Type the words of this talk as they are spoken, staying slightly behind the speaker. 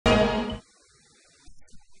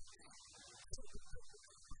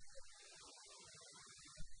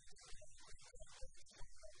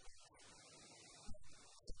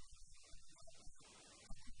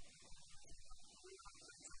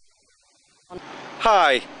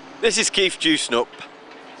Hi, this is Keith Juicenup,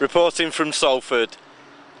 reporting from Salford,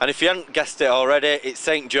 and if you hadn't guessed it already, it's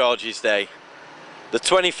St George's Day, the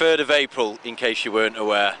 23rd of April, in case you weren't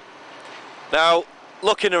aware. Now,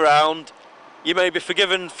 looking around, you may be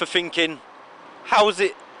forgiven for thinking, how is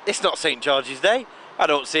it, it's not St George's Day, I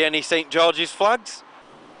don't see any St George's flags.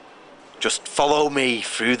 Just follow me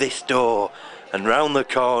through this door, and round the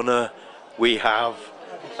corner we have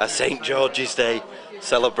a St George's Day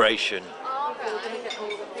celebration.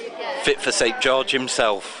 Fit for St George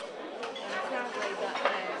himself.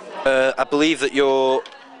 I believe that you're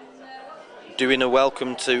doing a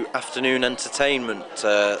welcome to afternoon entertainment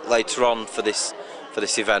later on for this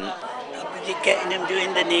event. I'll be getting them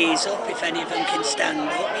doing the knees up if any of them can stand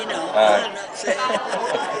up, you know. That's it.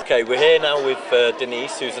 Okay, we're here now with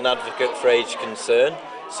Denise, who's an advocate for age concern.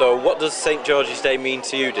 So what does St George's Day mean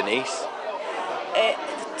to you, Denise?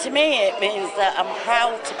 To me it means that I'm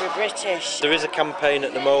proud to be British. There is a campaign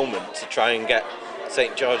at the moment to try and get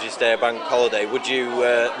St George's Day a bank holiday. Would you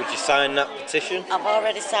sign that petition? I've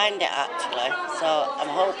already signed it actually, so I'm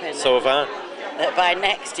hoping So have I. that by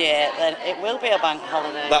next year then it will be a bank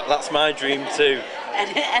holiday. That's my dream too.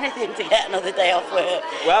 Anything to get another day off work.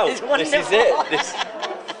 Wow, is wonderful. this is it.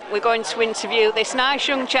 We're going to interview this nice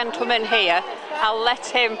young gentleman here. I'll let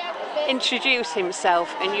him introduce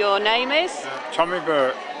himself. And your name is? Tommy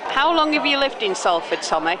Burke. How long have you lived in Salford,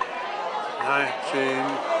 Tommy? I'd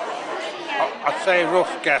say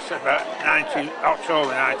rough guess about October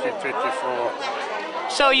 1954.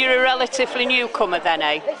 So you're a relatively newcomer then,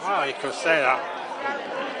 eh? Well, you could say that.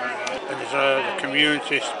 The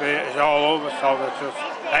community spirit is all over Salford, just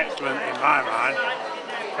excellent in my mind.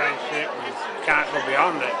 Friendship, and can't go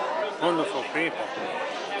beyond it. Wonderful people.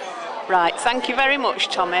 Right, thank you very much,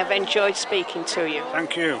 Tommy. I've enjoyed speaking to you.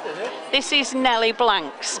 Thank you. This is Nellie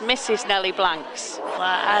Blanks, Mrs. Nellie Blanks. Well,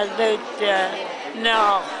 I lived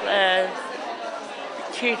north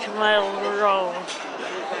Cheetham Road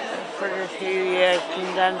for a few years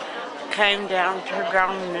and then came down to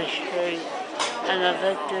Romney Street and I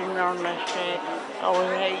lived in Romney Street. I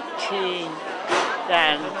was 18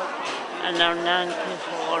 then and I'm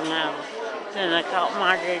 94 now. Then I got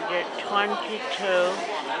married at 22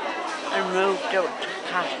 and moved up to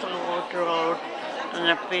Castlewood Road and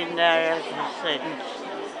I've been there ever since.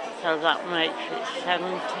 So that makes it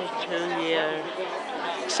 72 years.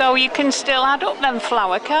 So you can still add up them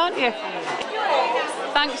flower, can't you?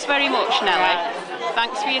 Thanks very much, Nellie.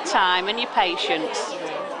 Thanks for your time and your patience.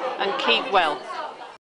 And keep well.